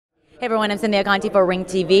Hey everyone, I'm Cynthia Conti for Ring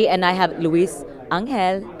TV, and I have Luis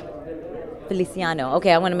Angel Feliciano.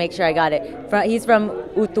 Okay, I want to make sure I got it. He's from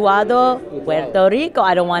Utuado, Puerto Rico.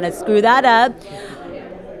 I don't want to screw that up.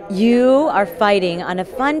 You are fighting on a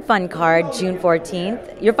fun card June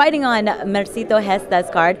 14th. You're fighting on Mercito Gesta's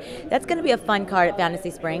card. That's going to be a fun card at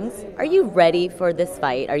Fantasy Springs. Are you ready for this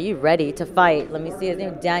fight? Are you ready to fight? Let me see his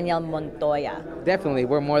name, Daniel Montoya. Definitely,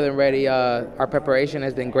 we're more than ready. Our preparation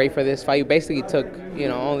has been great for this fight. We basically took,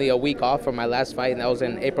 only a week off from my last fight, and that was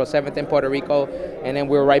in April 7th in Puerto Rico, and then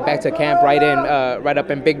we were right back to camp, right up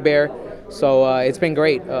in Big Bear. So it's been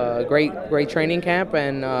great, great training camp,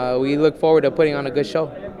 and we look forward to putting on a good show.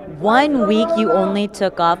 1 week you only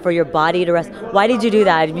took off for your body to rest. Why did you do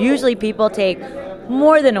that? Usually people take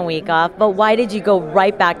more than a week off, but why did you go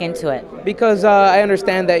right back into it? Because I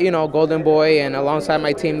understand that, Golden Boy and alongside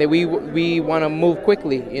my team, that we want to move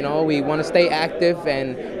quickly. We want to stay active,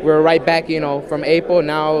 and we're right back, from April,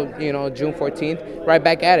 now, June 14th, right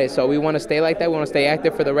back at it. So we want to stay like that. We want to stay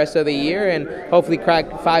active for the rest of the year and hopefully crack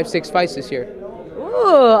 5-6 fights this year. Ooh,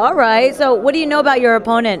 all right. So what do you know about your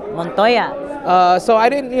opponent, Montoya? So I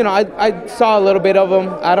didn't, I saw a little bit of him.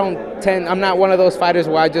 I'm not one of those fighters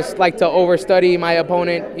where I just like to overstudy my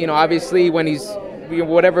opponent. Obviously when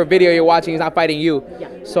whatever video you're watching, he's not fighting you. Yeah.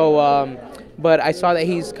 So, but I saw that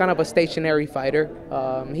he's kind of a stationary fighter.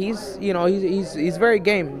 He's very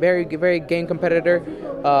game, very game competitor.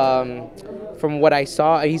 From what I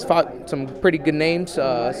saw, he's fought some pretty good names,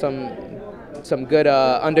 some good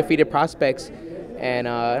undefeated prospects. And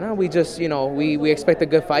we just, we expect a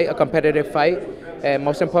good fight, a competitive fight, and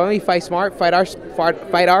most importantly, fight smart, fight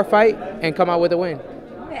our fight, and come out with a win.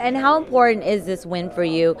 And how important is this win for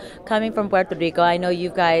you, coming from Puerto Rico? I know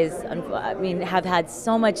you guys, have had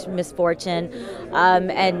so much misfortune,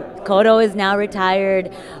 and Cotto is now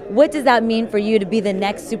retired. What does that mean for you to be the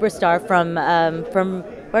next superstar from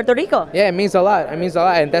Puerto Rico? Yeah, it means a lot. It means a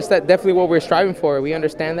lot, and that's definitely what we're striving for. We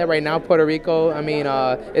understand that right now, Puerto Rico,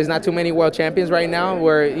 there's not too many world champions right now,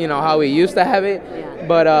 where, how we used to have it. Yeah.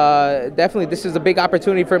 But definitely, this is a big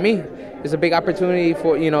opportunity for me. It's a big opportunity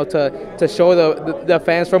for, to show the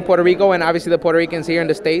fans from Puerto Rico, and obviously the Puerto Ricans here in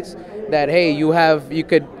the States, that, hey, you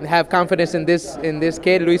could have confidence in this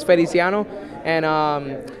kid, Luis Feliciano,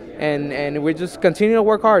 and we just continue to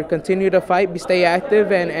work hard, continue to fight, stay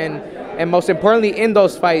active, and most importantly, in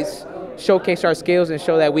those fights, showcase our skills and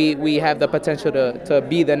show that we have the potential to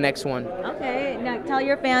be the next one. Okay, now tell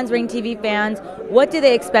your fans, Ring TV fans, what do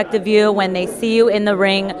they expect of you when they see you in the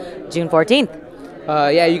ring June 14th?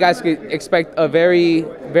 Yeah, you guys could expect a very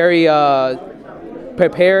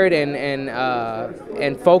prepared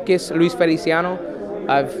and focused Luis Feliciano.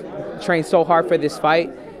 I've trained so hard for this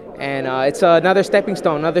fight, and it's another stepping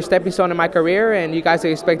stone in my career, and you guys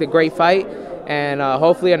can expect a great fight and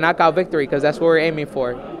hopefully a knockout victory, because that's what we're aiming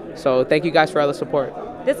for. So thank you guys for all the support.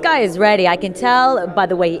 This guy is ready. I can tell by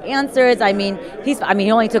the way he answers.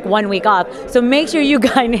 He only took 1 week off. So make sure you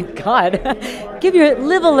guys, God,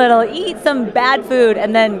 live a little, eat some bad food,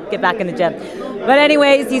 and then get back in the gym. But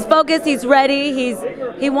anyways, he's focused, he's ready,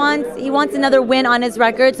 he wants another win on his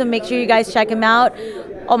record, so make sure you guys check him out.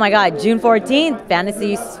 Oh my God, June 14th,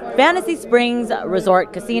 Fantasy Springs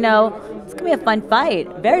Resort Casino. It's gonna be a fun fight.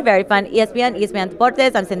 Very, very fun. ESPN ESPN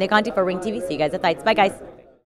Deportes. I'm Cynthia Conti for Ring TV. See you guys at fights. Bye guys.